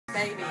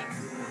baby.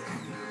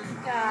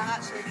 Yeah,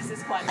 actually, this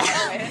is quite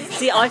nice.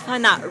 See, I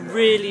find that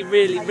really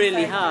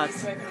hard. I'm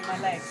used to opening my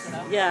legs, you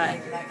know, Yeah.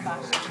 like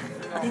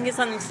fashion. I think it's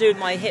something to do with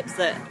my hips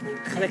that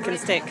click and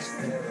stick.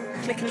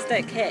 Click and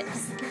stick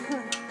hips.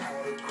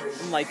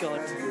 Oh my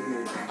god.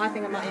 I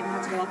think I might even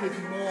have to go up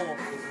even more.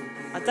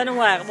 I don't know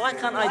why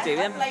can't I do I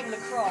them? played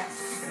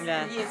lacrosse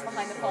Yeah. for years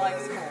behind the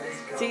fives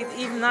court. See,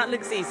 even that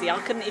looks easy. I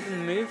couldn't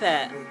even move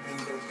it.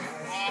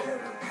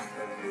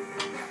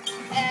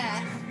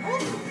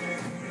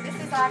 This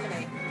is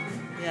agony.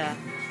 Yeah.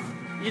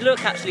 You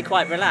look actually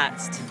quite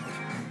relaxed.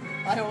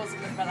 I always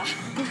look relaxed.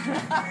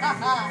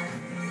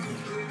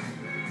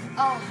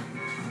 Oh,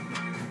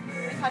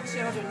 we've had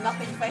children,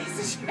 nothing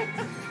phases you.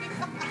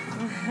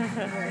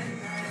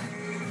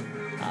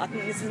 I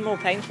think this is more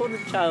painful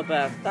than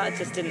childbirth. That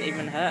just didn't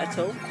even hurt at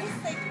all.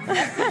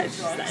 She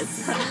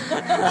says.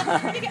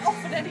 You get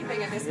offered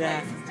anything in this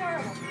place. It's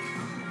terrible.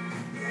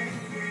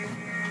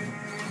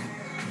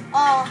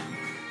 Oh.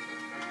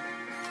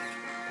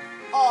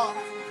 Oh.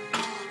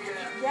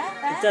 Yeah,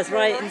 there. It does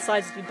right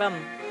inside your bum.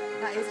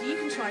 That is, you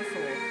can try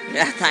 4.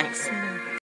 Yeah, thanks.